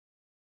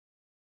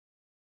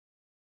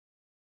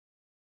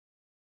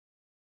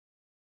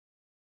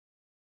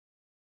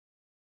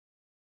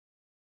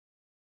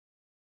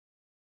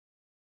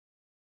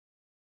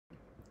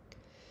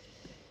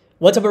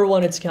What's up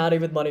everyone, it's Caddy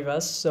with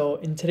MoneyVest. So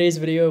in today's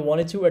video, I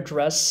wanted to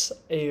address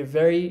a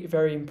very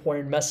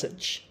important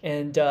message.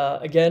 And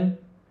again,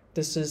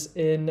 this is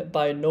in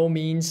by no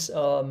means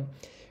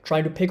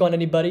trying to pick on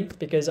anybody,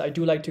 because I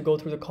do like to go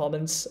through the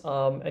comments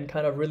and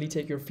kind of really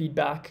take your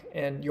feedback,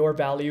 and your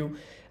value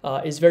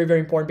is very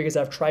important, because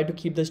I've tried to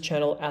keep this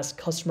channel as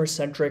customer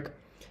centric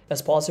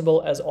as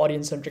possible, as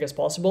audience centric as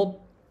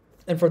possible.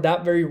 And for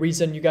that very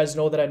reason, you guys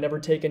know that I never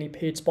take any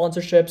paid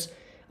sponsorships.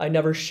 I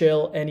never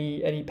shill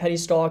any penny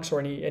stocks or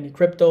any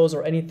cryptos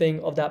or anything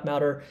of that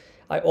matter.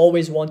 I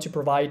always want to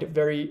provide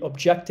very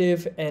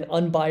objective and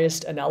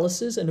unbiased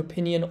analysis and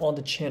opinion on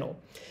the channel.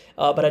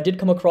 But I did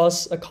come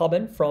across a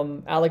comment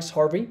from Alex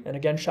Harvey, and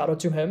again, shout out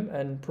to him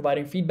and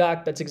providing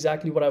feedback. That's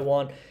exactly what I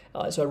want.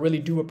 So I really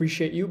do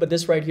appreciate you. But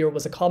this right here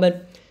was a comment.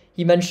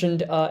 He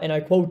mentioned, and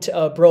I quote,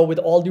 bro, with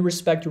all due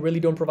respect, you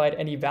really don't provide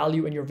any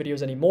value in your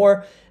videos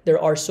anymore.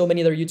 There are so many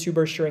other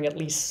YouTubers sharing at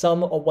least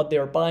some of what they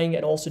are buying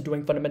and also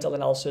doing fundamental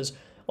analysis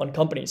on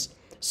companies.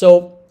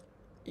 So,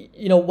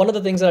 you know, one of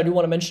the things that I do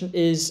want to mention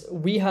is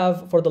we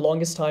have for the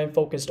longest time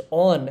focused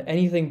on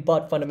anything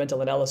but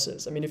fundamental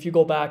analysis. I mean, if you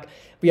go back,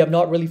 we have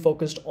not really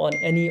focused on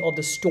any of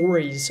the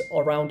stories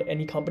around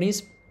any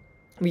companies.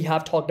 We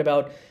have talked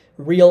about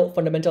real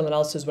fundamental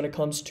analysis when it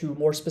comes to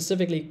more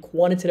specifically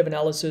quantitative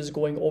analysis,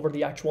 going over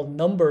the actual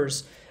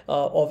numbers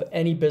of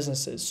any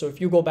businesses. So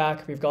if you go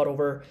back, we've got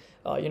over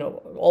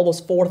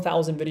almost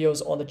 4,000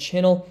 videos on the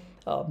channel,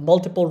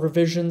 multiple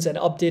revisions and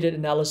updated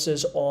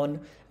analysis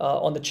on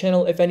the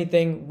channel. If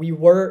anything, we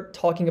were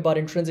talking about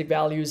intrinsic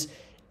values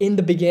in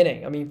the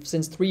beginning. I mean,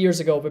 since 3 years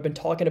ago, we've been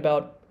talking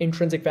about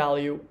intrinsic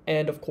value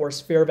and of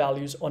course fair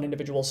values on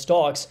individual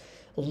stocks,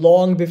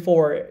 long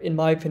before, in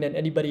my opinion,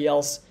 anybody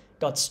else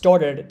got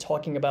started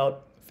talking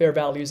about fair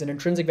values and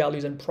intrinsic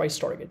values and price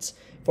targets.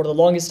 For the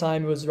longest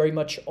time, it was very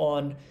much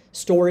on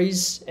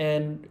stories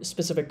and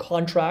specific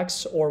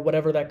contracts or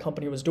whatever that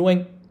company was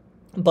doing.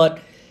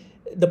 But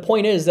the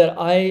point is that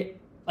I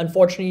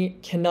unfortunately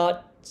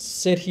cannot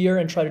sit here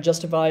and try to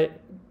justify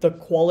the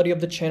quality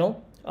of the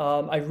channel.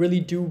 I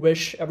really do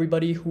wish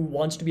everybody who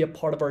wants to be a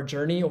part of our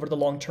journey over the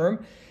long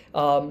term,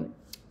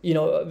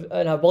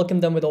 and I welcome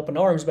them with open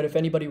arms. But if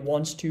anybody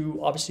wants to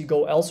obviously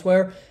go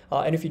elsewhere,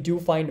 and if you do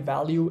find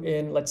value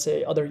in, let's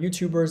say, other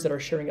YouTubers that are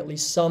sharing at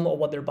least some of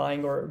what they're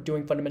buying or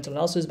doing fundamental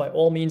analysis, by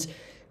all means,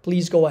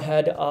 please go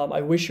ahead.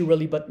 I wish you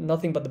really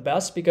nothing but the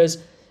best,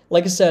 because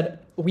like I said,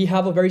 we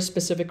have a very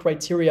specific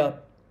criteria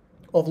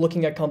of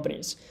looking at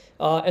companies.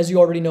 As you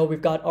already know,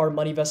 we've got our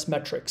MoneyVest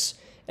metrics.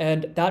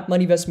 And that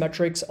MoneyVest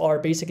metrics are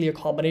basically a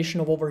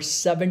combination of over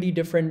 70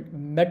 different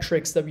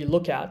metrics that we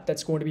look at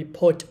that's going to be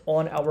put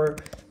on our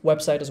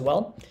website as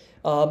well.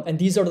 And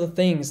these are the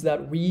things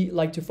that we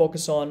like to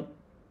focus on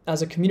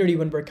as a community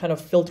when we're kind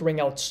of filtering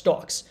out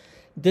stocks.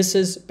 This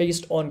is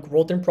based on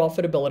growth and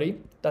profitability.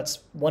 That's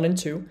 1 and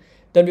 2.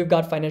 Then we've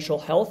got financial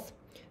health.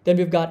 Then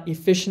we've got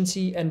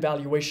efficiency and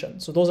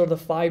valuation. So those are the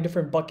 5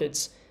 different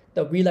buckets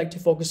that we like to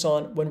focus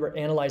on when we're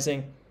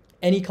analyzing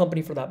any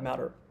company for that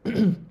matter.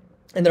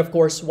 And then, of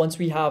course, once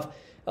we have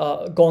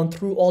gone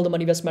through all the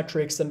MoneyVest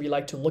metrics, then we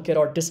like to look at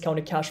our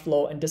discounted cash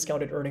flow and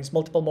discounted earnings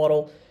multiple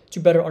model to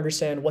better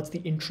understand what's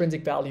the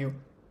intrinsic value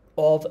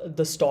of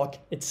the stock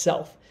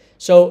itself.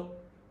 So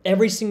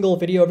every single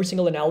video, every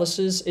single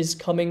analysis is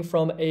coming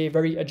from a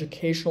very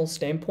educational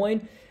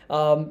standpoint.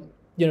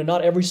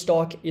 Not every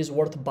stock is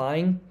worth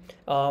buying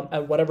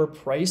at whatever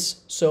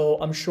price. So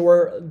I'm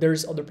sure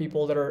there's other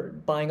people that are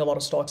buying a lot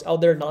of stocks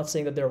out there, not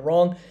saying that they're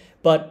wrong,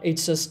 but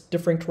it's just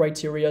different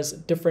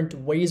criterias, different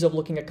ways of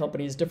looking at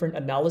companies, different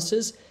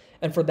analysis.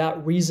 And for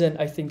that reason,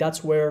 I think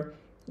that's where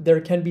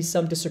there can be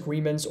some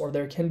disagreements, or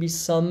there can be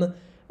some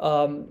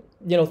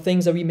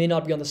things that we may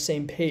not be on the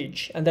same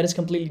page. And that is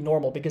completely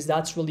normal, because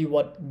that's really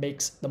what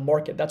makes the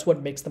market. That's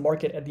what makes the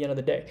market at the end of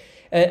the day.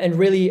 And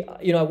really,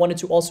 I wanted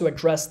to also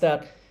address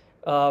that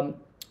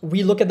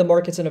we look at the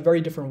markets in a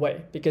very different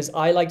way, because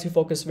I like to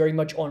focus very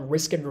much on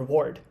risk and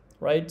reward,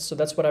 right? So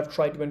that's what I've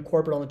tried to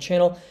incorporate on the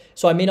channel.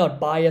 So I may not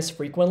buy as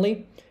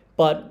frequently,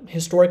 but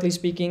historically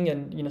speaking,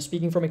 and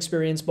speaking from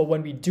experience, but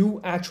when we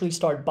do actually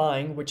start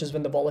buying, which is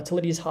when the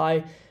volatility is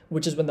high,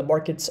 which is when the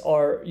markets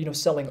are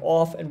selling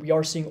off and we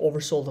are seeing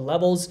oversold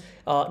levels,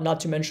 not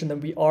to mention that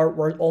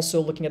we're also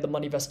looking at the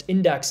MoneyVest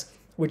index,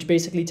 which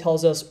basically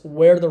tells us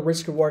where the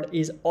risk reward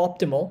is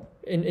optimal.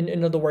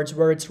 In other words,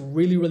 where it's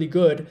really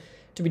good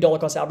to be dollar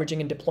cost averaging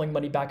and deploying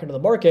money back into the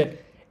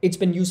market. It's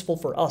been useful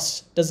for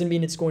us. Doesn't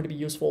mean it's going to be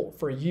useful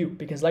for you,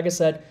 because like I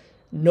said,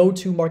 no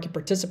two market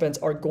participants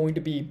are going to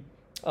be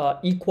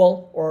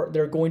equal, or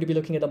they're going to be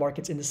looking at the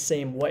markets in the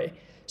same way.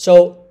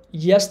 So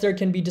yes, there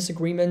can be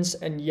disagreements,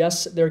 and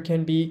yes, there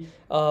can be,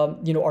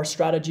 our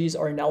strategies,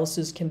 our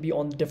analysis can be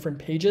on different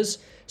pages.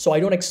 So I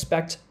don't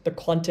expect the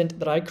content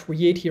that I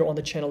create here on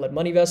the channel at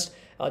MoneyVest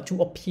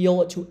to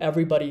appeal to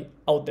everybody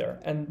out there.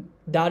 And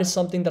that is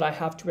something that I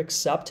have to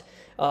accept.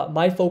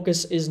 My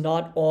focus is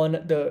not on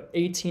the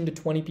 18 to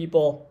 20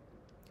 people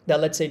that,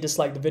 let's say,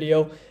 dislike the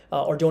video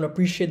or don't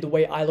appreciate the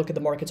way I look at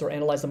the markets or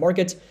analyze the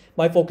markets.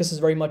 My focus is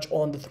very much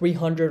on the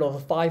 300 or the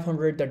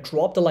 500 that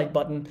drop the like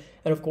button,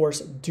 and of course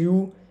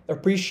do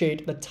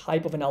appreciate the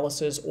type of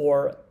analysis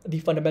or the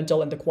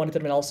fundamental and the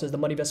quantitative analysis, the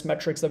MoneyVest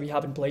metrics that we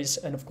have in place,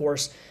 and of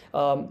course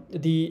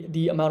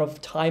the amount of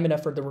time and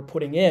effort that we're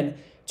putting in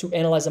to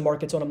analyze the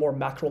markets on a more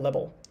macro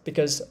level.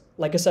 Because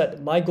like I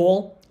said, my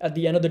goal at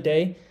the end of the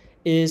day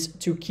is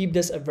to keep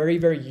this a very,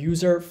 very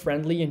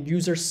user-friendly and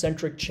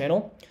user-centric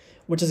channel,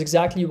 which is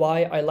exactly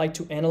why I like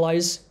to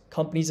analyze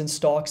companies and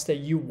stocks that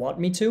you want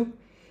me to,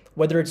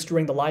 whether it's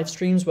during the live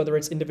streams, whether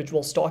it's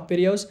individual stock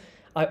videos.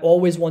 I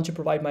always want to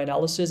provide my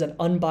analysis and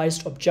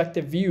unbiased,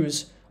 objective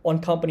views on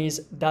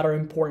companies that are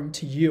important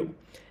to you.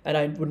 And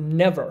I would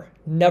never,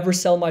 never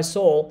sell my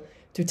soul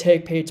to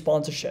take paid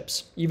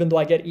sponsorships, even though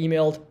I get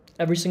emailed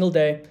every single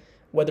day,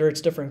 whether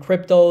it's different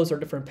cryptos or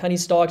different penny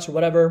stocks or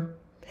whatever,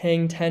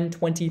 paying $10,000,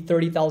 $20,000,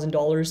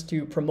 $30,000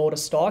 to promote a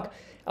stock.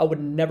 I would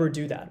never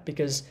do that,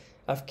 because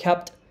I've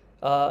kept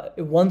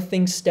one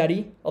thing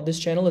steady of this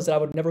channel is that I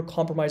would never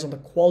compromise on the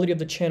quality of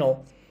the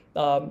channel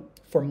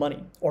for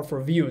money or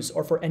for views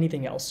or for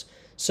anything else.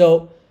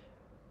 So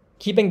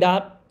keeping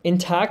that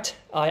intact,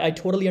 I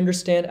totally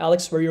understand,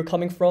 Alex, where you're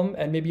coming from,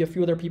 and maybe a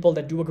few other people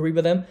that do agree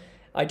with him.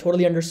 I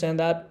totally understand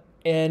that.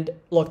 And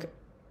look,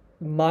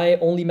 my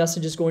only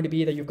message is going to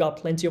be that you've got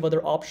plenty of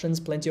other options,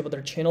 plenty of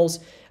other channels.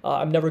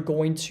 I'm never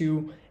going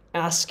to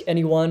ask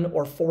anyone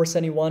or force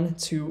anyone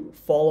to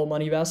follow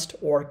MoneyVest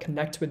or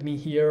connect with me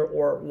here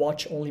or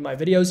watch only my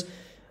videos.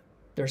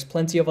 There's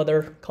plenty of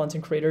other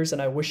content creators,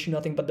 and I wish you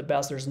nothing but the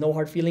best. There's no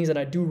hard feelings, and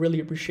I do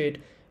really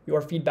appreciate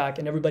your feedback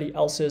and everybody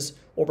else's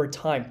over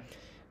time.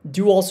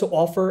 Do also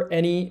offer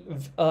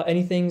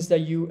anything that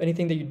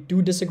you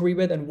do disagree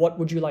with, and what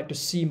would you like to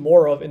see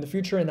more of in the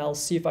future, and I'll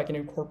see if I can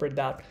incorporate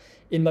that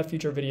in my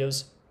future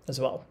videos as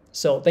well.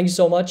 So thank you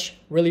so much.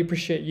 Really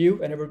appreciate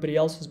you and everybody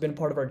else who's been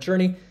part of our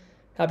journey.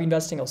 Happy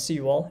investing. I'll see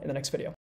you all in the next video.